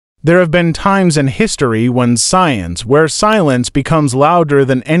There have been times in history when where silence becomes louder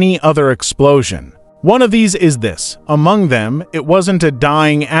than any other explosion. One of these is this. Among them, it wasn't a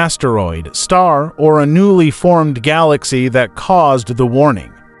dying asteroid, star, or a newly formed galaxy that caused the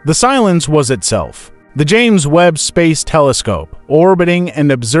warning. The silence was itself. The James Webb Space Telescope, orbiting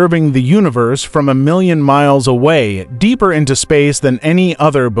and observing the universe from 1,000,000 miles away, deeper into space than any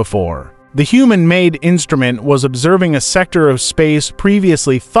other before. The human-made instrument was observing a sector of space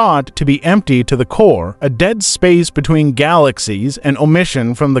previously thought to be empty to the core, a dead space between galaxies, an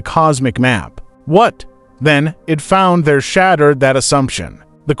omission from the cosmic map. What, then, it found there shattered that assumption.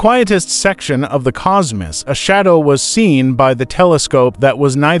 The quietest section of the cosmos, a shadow was seen by the telescope that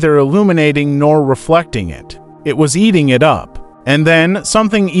was neither illuminating nor reflecting it. It was eating it up. And then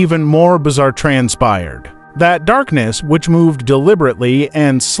something even more bizarre transpired. That darkness which moved deliberately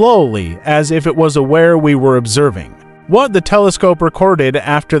and slowly as if it was aware we were observing. What the telescope recorded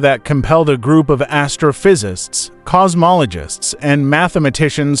after that compelled a group of astrophysicists, cosmologists, and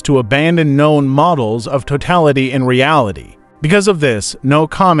mathematicians to abandon known models of totality in reality. Because of this, no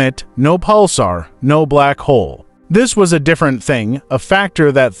comet, no pulsar, no black hole. This was a different thing, a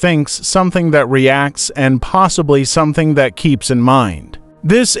factor that thinks, something that reacts, and possibly something that keeps in mind.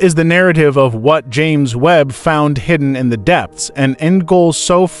 This is the narrative of what James Webb found hidden in the depths, an end goal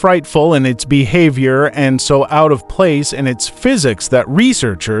so frightful in its behavior and so out of place in its physics that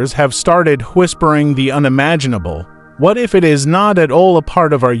researchers have started whispering the unimaginable. What if it is not at all a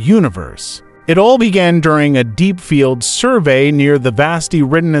part of our universe? It all began during a deep field survey near the vast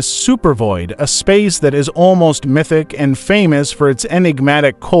Eridanus supervoid, a space that is almost mythic and famous for its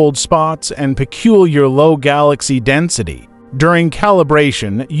enigmatic cold spots and peculiar low galaxy density. During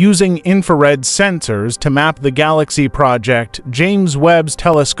calibration, using infrared sensors to map the galaxy project, James Webb's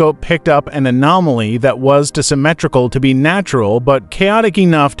telescope picked up an anomaly that was too symmetrical to be natural but chaotic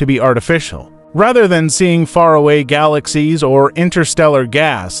enough to be artificial. Rather than seeing faraway galaxies or interstellar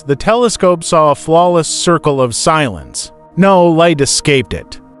gas, the telescope saw a flawless circle of silence. No light escaped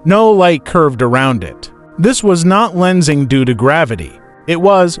it. No light curved around it. This was not lensing due to gravity. It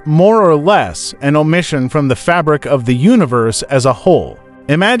was, more or less, an omission from the fabric of the universe as a whole.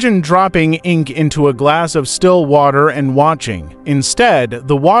 Imagine dropping ink into a glass of still water and watching, instead,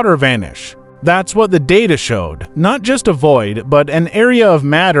 the water vanish. That's what the data showed, not just a void, but an area of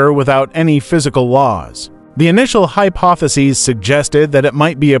matter without any physical laws. The initial hypotheses suggested that it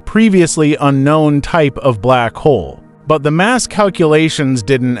might be a previously unknown type of black hole, but the mass calculations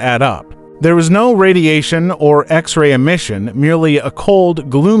didn't add up. There was no radiation or X-ray emission, merely a cold,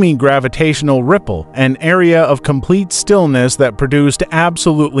 gloomy gravitational ripple, an area of complete stillness that produced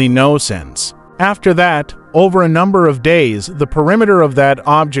absolutely no sense. After that, over a number of days, the perimeter of that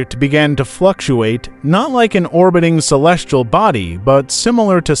object began to fluctuate, not like an orbiting celestial body, but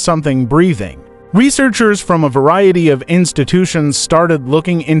similar to something breathing. Researchers from a variety of institutions started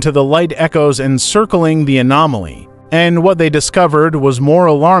looking into the light echoes encircling the anomaly. And what they discovered was more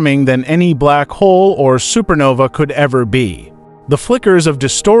alarming than any black hole or supernova could ever be. The flickers of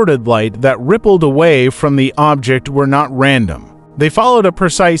distorted light that rippled away from the object were not random. They followed a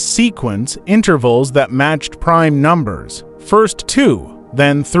precise sequence, intervals that matched prime numbers. First 2,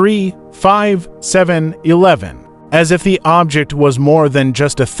 then 3, 5, 7, 11. As if the object was more than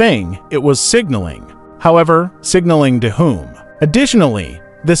just a thing, it was signaling. However, signaling to whom? Additionally,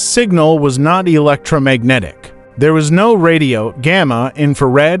 this signal was not electromagnetic. There was no radio, gamma,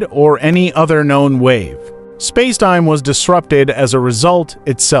 infrared, or any other known wave. Spacetime was disrupted as a result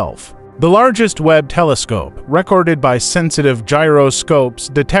itself. The largest Webb telescope, recorded by sensitive gyroscopes,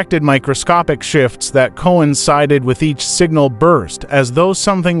 detected microscopic shifts that coincided with each signal burst, as though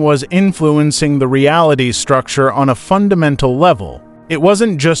something was influencing the reality structure on a fundamental level. It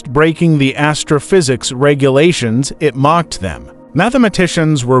wasn't just breaking the astrophysics regulations, it mocked them.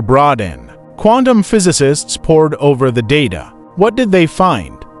 Mathematicians were brought in. Quantum physicists pored over the data. What did they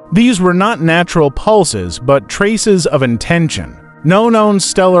find? These were not natural pulses, but traces of intention. No known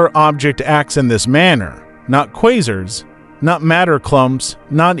stellar object acts in this manner. Not quasars, not matter clumps,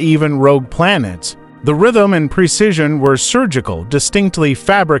 not even rogue planets. The rhythm and precision were surgical, distinctly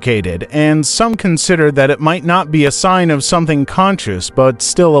fabricated, and some considered that it might not be a sign of something conscious but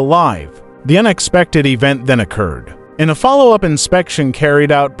still alive. The unexpected event then occurred. In a follow-up inspection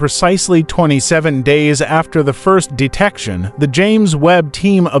carried out precisely 27 days after the first detection, the James Webb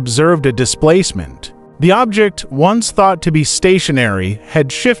team observed a displacement. The object, once thought to be stationary,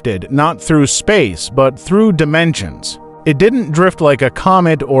 had shifted not through space but through dimensions. It didn't drift like a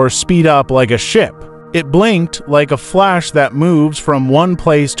comet or speed up like a ship. It blinked like a flash that moves from one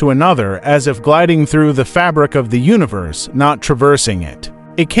place to another, as if gliding through the fabric of the universe, not traversing it.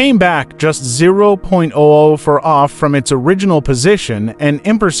 It came back just 0.00 off from its original position, an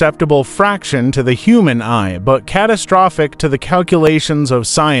imperceptible fraction to the human eye, but catastrophic to the calculations of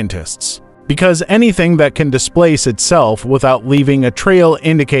scientists. Because anything that can displace itself without leaving a trail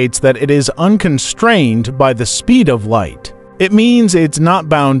indicates that it is unconstrained by the speed of light. It means it's not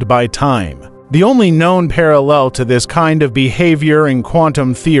bound by time. The only known parallel to this kind of behavior in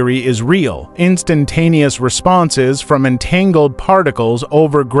quantum theory is real, instantaneous responses from entangled particles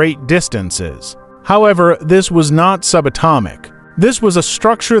over great distances. However, this was not subatomic. This was a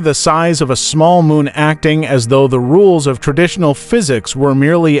structure the size of a small moon acting as though the rules of traditional physics were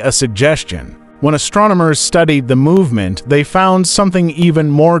merely a suggestion. When astronomers studied the movement, they found something even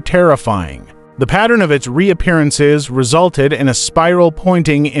more terrifying. The pattern of its reappearances resulted in a spiral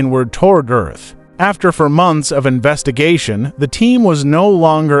pointing inward toward Earth. After months of investigation, the team was no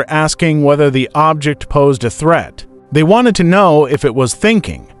longer asking whether the object posed a threat. They wanted to know if it was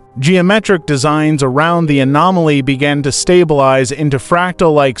thinking. Geometric designs around the anomaly began to stabilize into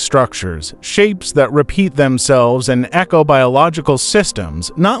fractal-like structures, shapes that repeat themselves and echo biological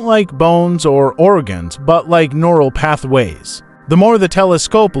systems, not like bones or organs, but like neural pathways. The more the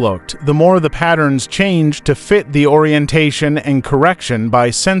telescope looked, the more the patterns changed to fit the orientation and correction by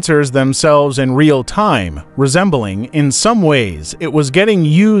sensors themselves in real time, resembling, in some ways, it was getting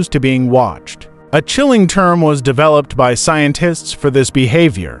used to being watched. A chilling term was developed by scientists for this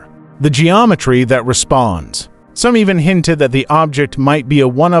behavior: the geometry that responds. Some even hinted that the object might be a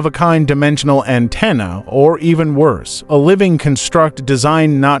one-of-a-kind dimensional antenna, or even worse, a living construct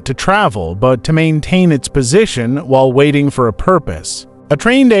designed not to travel, but to maintain its position while waiting for a purpose. A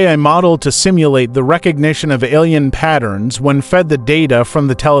trained AI model to simulate the recognition of alien patterns when fed the data from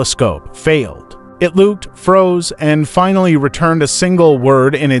the telescope failed. It looped, froze, and finally returned a single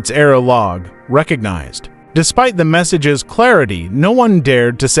word in its error log: recognized. Despite the message's clarity, no one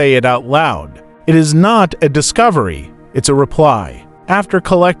dared to say it out loud. It is not a discovery, it's a reply. After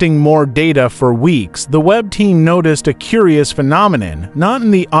collecting more data for weeks, the Webb team noticed a curious phenomenon, not in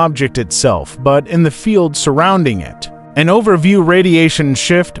the object itself, but in the field surrounding it. An overview radiation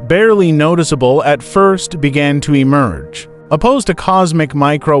shift, barely noticeable at first, began to emerge. Opposed to cosmic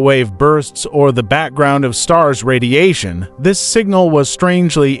microwave bursts or the background of stars' radiation, this signal was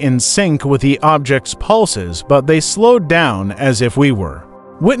strangely in sync with the object's pulses, but they slowed down as if we were.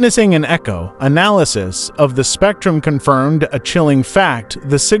 Witnessing an echo analysis of the spectrum confirmed a chilling fact: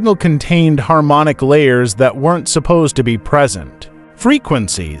 the signal contained harmonic layers that weren't supposed to be present.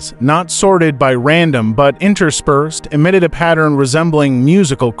 Frequencies, not sorted by random but interspersed, emitted a pattern resembling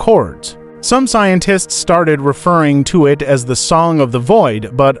musical chords. Some scientists started referring to it as the Song of the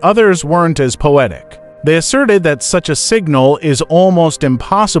Void, but others weren't as poetic. They asserted that such a signal is almost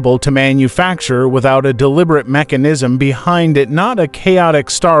impossible to manufacture without a deliberate mechanism behind it, not a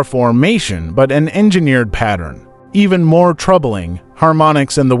chaotic star formation, but an engineered pattern. Even more troubling,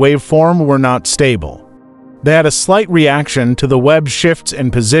 harmonics in the waveform were not stable. They had a slight reaction to the Webb shifts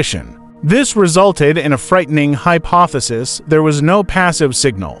in position. This resulted in a frightening hypothesis: there was no passive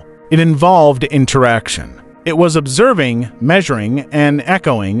signal. It involved interaction. It was observing, measuring, and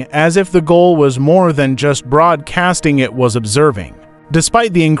echoing, as if the goal was more than just broadcasting, it was observing.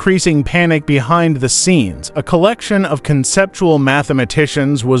 Despite the increasing panic behind the scenes, a collection of conceptual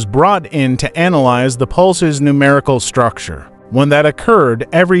mathematicians was brought in to analyze the pulse's numerical structure. When that occurred,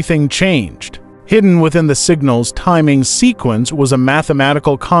 everything changed. Hidden within the signal's timing sequence was a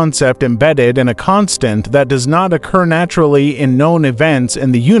mathematical concept embedded in a constant that does not occur naturally in known events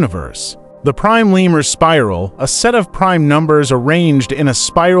in the universe. The prime lemur spiral, a set of prime numbers arranged in a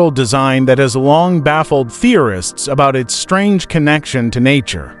spiral design that has long baffled theorists about its strange connection to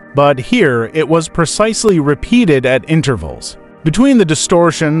nature. But here, it was precisely repeated at intervals. Between the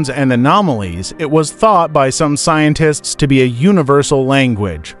distortions and anomalies, it was thought by some scientists to be a universal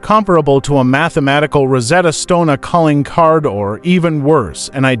language, comparable to a mathematical Rosetta Stone calling card, or, even worse,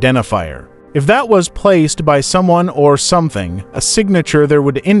 an identifier. If that was placed by someone or something, a signature there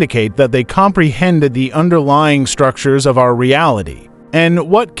would indicate that they comprehended the underlying structures of our reality. And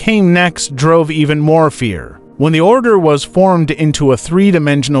what came next drove even more fear. When the order was formed into a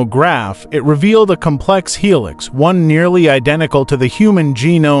three-dimensional graph, it revealed a complex helix, one nearly identical to the human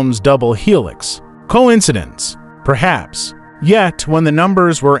genome's double helix. Coincidence? Perhaps. Yet, when the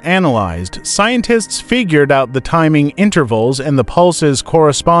numbers were analyzed, scientists figured out the timing intervals in the pulses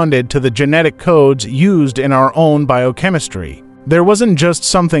corresponded to the genetic codes used in our own biochemistry. There wasn't just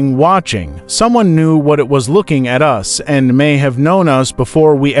something watching, someone knew what it was looking at us and may have known us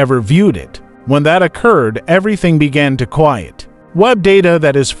before we ever viewed it. When that occurred, everything began to quiet. Web data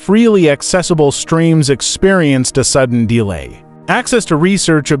that is freely accessible streams experienced a sudden delay. Access to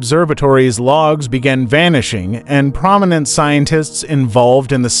research observatories' logs began vanishing, and prominent scientists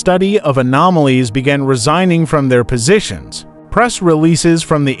involved in the study of anomalies began resigning from their positions. Press releases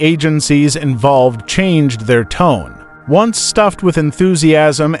from the agencies involved changed their tone. Once stuffed with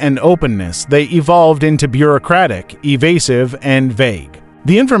enthusiasm and openness, they evolved into bureaucratic, evasive, and vague.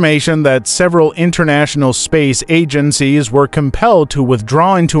 The information that several international space agencies were compelled to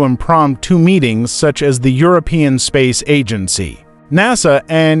withdraw into impromptu meetings such as the European Space Agency, NASA,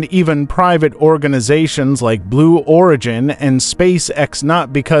 and even private organizations like Blue Origin and SpaceX,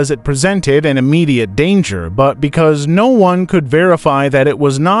 not because it presented an immediate danger, but because no one could verify that it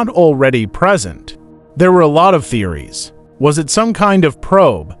was not already present. There were a lot of theories. Was it some kind of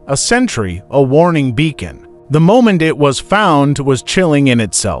probe, a sentry, a warning beacon? The moment it was found was chilling in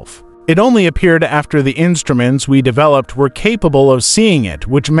itself. It only appeared after the instruments we developed were capable of seeing it,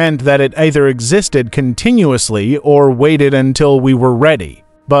 which meant that it either existed continuously or waited until we were ready.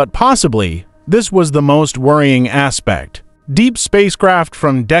 But possibly, this was the most worrying aspect. Deep spacecraft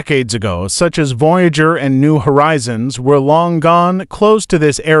from decades ago, such as Voyager and New Horizons, were long gone close to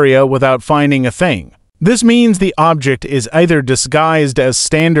this area without finding a thing. This means the object is either disguised as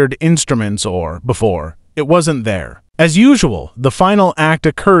standard instruments or, before, it wasn't there. As usual, the final act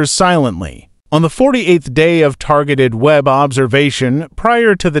occurs silently. On the 48th day of targeted Webb observation,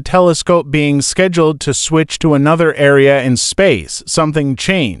 prior to the telescope being scheduled to switch to another area in space, something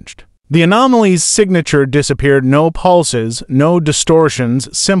changed. The anomaly's signature disappeared, no pulses, no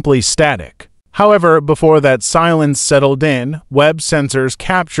distortions, simply static. However, before that silence settled in, Webb sensors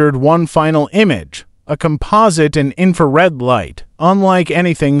captured one final image, a composite in infrared light, unlike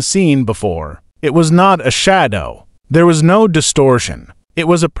anything seen before. It was not a shadow. There was no distortion. It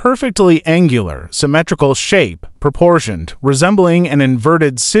was a perfectly angular, symmetrical shape, proportioned, resembling an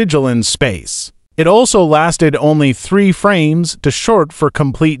inverted sigil in space. It also lasted only 3 frames, too short for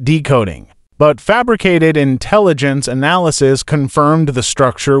complete decoding. But fabricated intelligence analysis confirmed the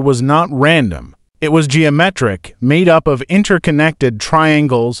structure was not random. It was geometric, made up of interconnected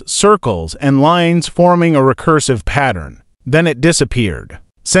triangles, circles, and lines forming a recursive pattern. Then it disappeared.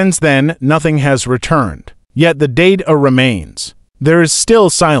 Since then, nothing has returned. Yet the data remains. There is still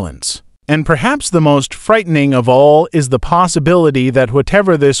silence. And perhaps the most frightening of all is the possibility that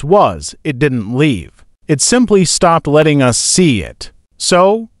whatever this was, it didn't leave. It simply stopped letting us see it.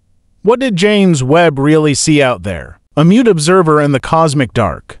 So, what did James Webb really see out there? A mute observer in the cosmic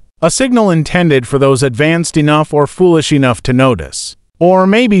dark. A signal intended for those advanced enough or foolish enough to notice. Or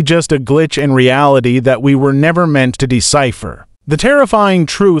maybe just a glitch in reality that we were never meant to decipher. The terrifying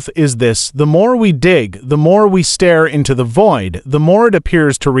truth is this: the more we dig, the more we stare into the void, the more it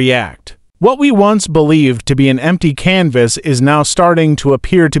appears to react. What we once believed to be an empty canvas is now starting to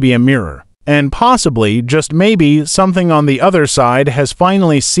appear to be a mirror. And possibly, just maybe, something on the other side has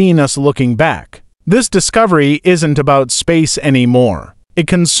finally seen us looking back. This discovery isn't about space anymore. It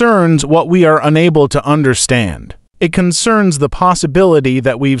concerns what we are unable to understand. It concerns the possibility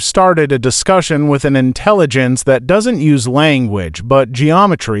that we've started a discussion with an intelligence that doesn't use language, but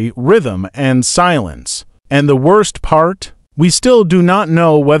geometry, rhythm, and silence. And the worst part? We still do not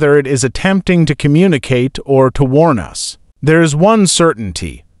know whether it is attempting to communicate or to warn us. There is one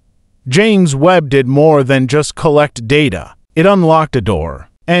certainty. James Webb did more than just collect data. It unlocked a door.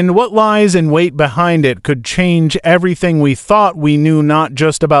 And what lies in wait behind it could change everything we thought we knew, not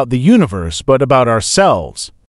just about the universe, but about ourselves.